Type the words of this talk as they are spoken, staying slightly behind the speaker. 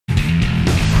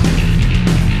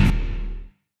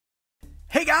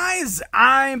guys,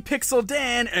 I'm Pixel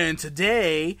Dan, and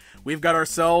today we've got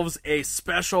ourselves a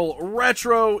special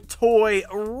retro toy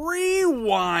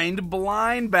rewind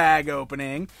blind bag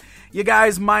opening. You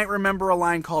guys might remember a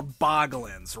line called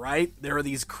Boglins, right? There are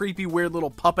these creepy, weird little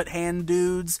puppet hand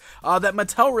dudes that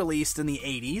Mattel released in the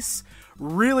 80s.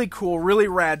 Really cool, really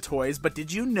rad toys, but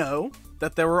did you know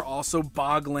that there were also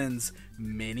Boglins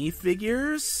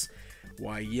minifigures?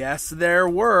 Why, yes, there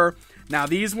were. Now,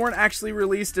 these weren't actually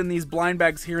released in these blind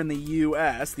bags here in the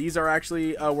U.S. These are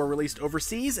actually were released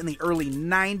overseas in the early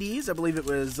 90s. I believe it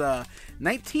was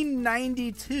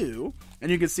 1992. And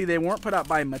you can see they weren't put out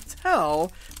by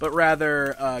Mattel, but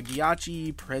rather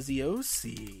Ghiacci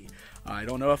Preziosi. I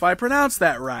don't know if I pronounced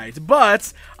that right,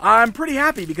 but I'm pretty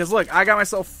happy because, look, I got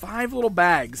myself 5 little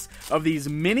bags of these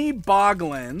Mini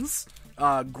Boglins.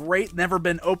 Great, never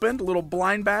been opened, little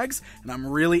blind bags, and I'm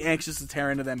really anxious to tear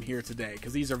into them here today,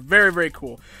 because these are very, very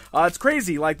cool. It's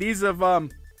crazy, like, these have,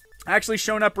 actually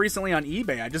shown up recently on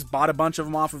eBay. I just bought a bunch of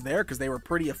them off of there, because they were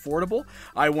pretty affordable.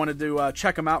 I wanted to,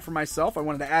 check them out for myself. I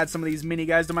wanted to add some of these mini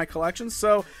guys to my collection,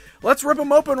 so let's rip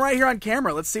them open right here on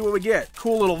camera. Let's see what we get.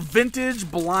 Cool little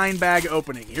vintage blind bag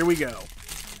opening. Here we go.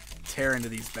 Tear into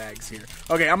these bags here.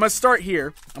 Okay, I'm gonna start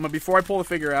here. Before I pull the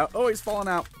figure out. Oh, he's falling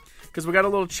out. Because we got a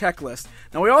little checklist.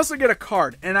 Now, we also get a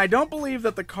card, and I don't believe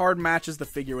that the card matches the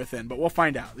figure within, but we'll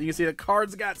find out. You can see the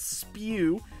card's got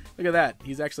spew. Look at that.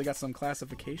 He's actually got some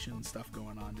classification stuff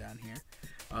going on down here.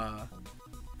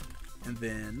 And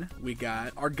then we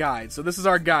got our guide. So this is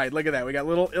our guide. Look at that. We got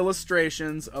little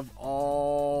illustrations of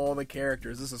all the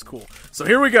characters. This is cool. So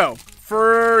here we go.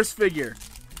 First figure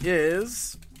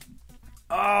is...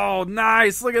 Oh,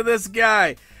 nice. Look at this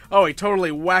guy. Oh, he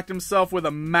totally whacked himself with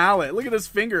a mallet. Look at his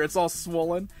finger. It's all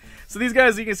swollen. So these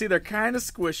guys, you can see, they're kind of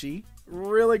squishy.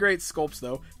 Really great sculpts,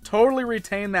 though. Totally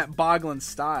retain that Boglin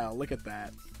style. Look at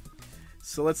that.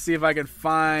 So let's see if I can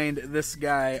find this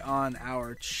guy on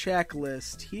our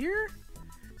checklist here.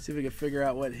 See if we can figure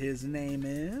out what his name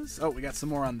is. Oh, we got some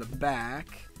more on the back.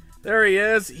 There he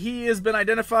is. He has been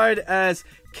identified as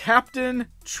Captain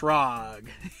Trog.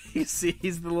 You see,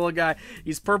 he's the little guy.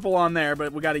 He's purple on there,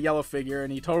 but we got a yellow figure,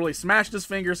 and he totally smashed his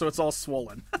finger, so it's all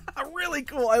swollen. Really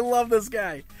cool. I love this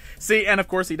guy. See, and of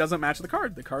course, he doesn't match the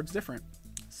card. The card's different.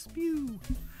 Spew.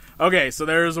 Okay, so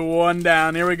there's one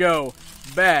down. Here we go.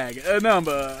 Bag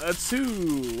number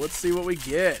 2. Let's see what we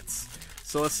get.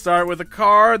 So let's start with a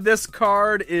card. This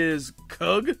card is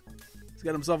Kug. He's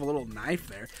got himself a little knife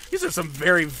there. These are some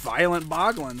very violent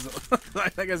Boglins.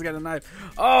 That guy's got a knife.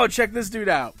 Oh, check this dude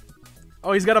out.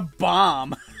 Oh, he's got a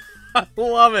bomb. I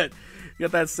love it. You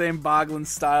got that same Boglin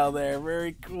style there.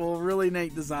 Very cool. Really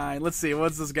neat design. Let's see.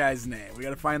 What's this guy's name? We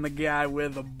got to find the guy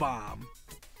with a bomb.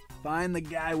 Find the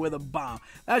guy with a bomb.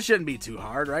 That shouldn't be too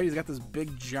hard, right? He's got this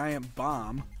big, giant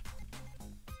bomb.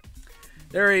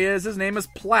 There he is. His name is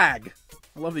Plag.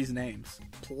 I love these names.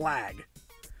 Plag.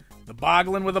 The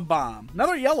Boglin with a bomb.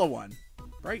 Another yellow one.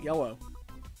 Bright yellow.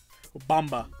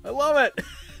 Bomba. I love it.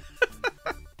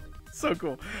 So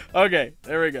cool. Okay,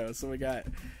 there we go. So we got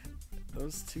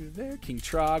those two there. King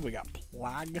Trog. We got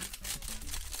Plag.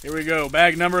 Here we go.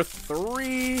 Bag number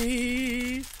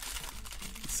 3. Let's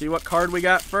see what card we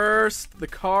got first. The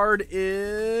card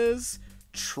is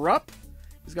Trupp.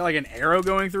 He's got like an arrow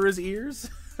going through his ears,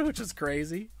 which is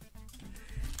crazy.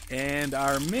 And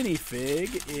our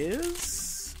minifig is...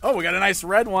 Oh, we got a nice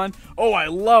red one. Oh, I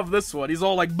love this one. He's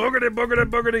all like boogity, boogity,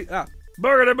 boogity. Ah,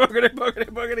 boogity, boogity, boogity,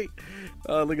 boogity.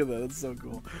 Oh, look at that. That's so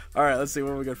cool. All right, let's see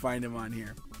what we can find him on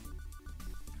here.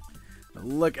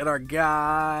 Look at our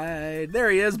guide. There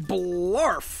he is.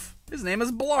 Blarf. His name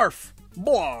is Blarf.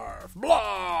 Blarf.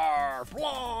 Blarf.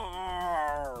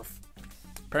 Blarf.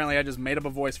 Apparently, I just made up a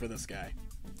voice for this guy.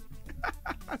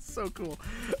 That's so cool.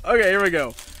 Okay, here we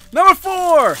go. Number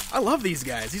 4. I love these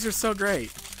guys. These are so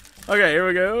great. Okay, here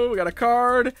we go. We got a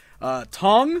card.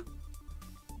 Tong.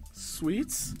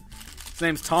 Sweets. His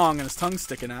name's Tong, and his tongue's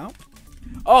sticking out.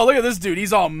 Oh, look at this dude.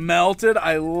 He's all melted.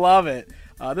 I love it.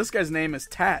 This guy's name is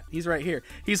Tat. He's right here.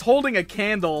 He's holding a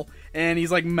candle, and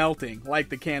he's like melting, like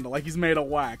the candle, like he's made of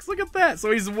wax. Look at that.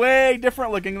 So he's way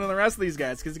different looking than the rest of these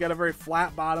guys, because he's got a very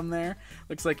flat bottom there.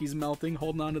 Looks like he's melting,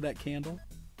 holding on to that candle.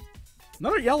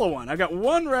 Another yellow one. I've got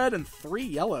 1 red and 3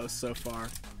 yellows so far.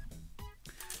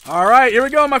 All right, here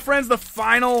we go, my friends. The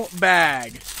final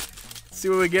bag. Let's see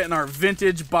what we get in our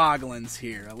vintage Boglins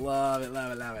here. I love it,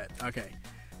 love it, love it. Okay.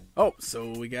 Oh,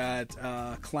 so we got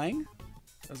Clang.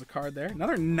 There's a card there.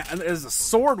 There's a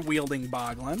sword-wielding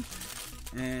Boglin.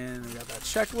 And we got that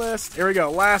checklist. Here we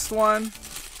go. Last one.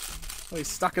 Oh, he's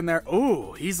stuck in there.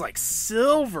 Ooh, he's like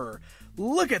silver.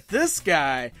 Look at this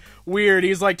guy. Weird.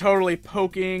 He's like totally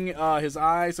poking his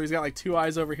eye. So he's got like 2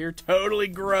 eyes over here. Totally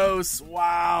gross.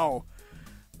 Wow.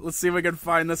 Let's see if we can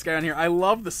find this guy on here. I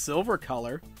love the silver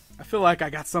color. I feel like I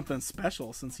got something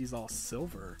special since he's all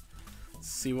silver. Let's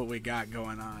see what we got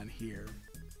going on here.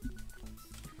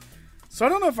 So I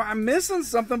don't know if I'm missing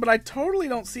something, but I totally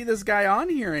don't see this guy on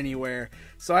here anywhere.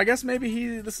 So I guess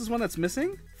maybe this is one that's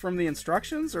missing from the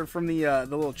instructions or from the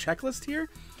little checklist here.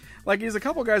 Like, there's a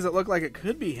couple guys that look like it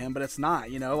could be him, but it's not,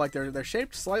 you know, like they're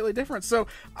shaped slightly different. So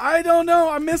I don't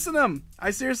know. I'm missing him.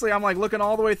 I'm like looking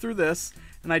all the way through this,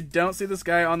 and I don't see this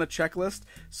guy on the checklist.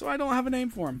 So I don't have a name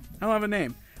for him. I don't have a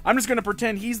name. I'm just gonna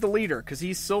pretend he's the leader because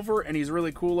he's silver and he's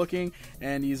really cool looking,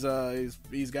 and he's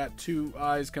got 2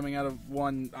 eyes coming out of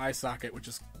 1 eye socket, which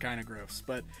is kind of gross.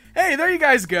 But hey, there you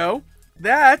guys go.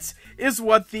 That is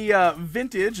what the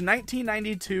vintage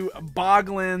 1992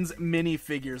 Boglins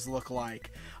minifigures look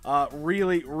like.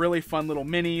 Really, really fun little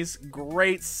minis.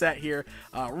 Great set here.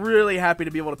 Really happy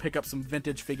to be able to pick up some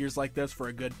vintage figures like this for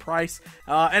a good price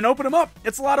and open them up.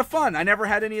 It's a lot of fun. I never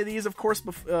had any of these, of course,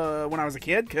 when I was a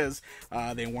kid because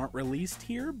they weren't released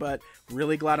here, but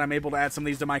really glad I'm able to add some of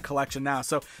these to my collection now.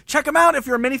 So check them out if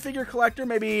you're a minifigure collector.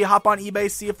 Maybe hop on eBay,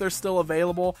 see if they're still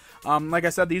available. Like I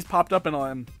said, these popped up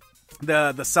in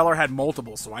the seller had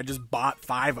multiple, so I just bought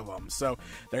 5 of them. So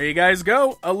there you guys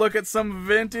go. A look at some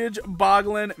vintage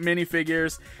Boglin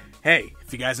minifigures. Hey,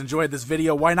 if you guys enjoyed this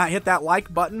video, why not hit that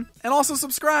like button and also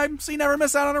subscribe so you never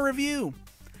miss out on a review.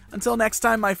 Until next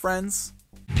time, my friends.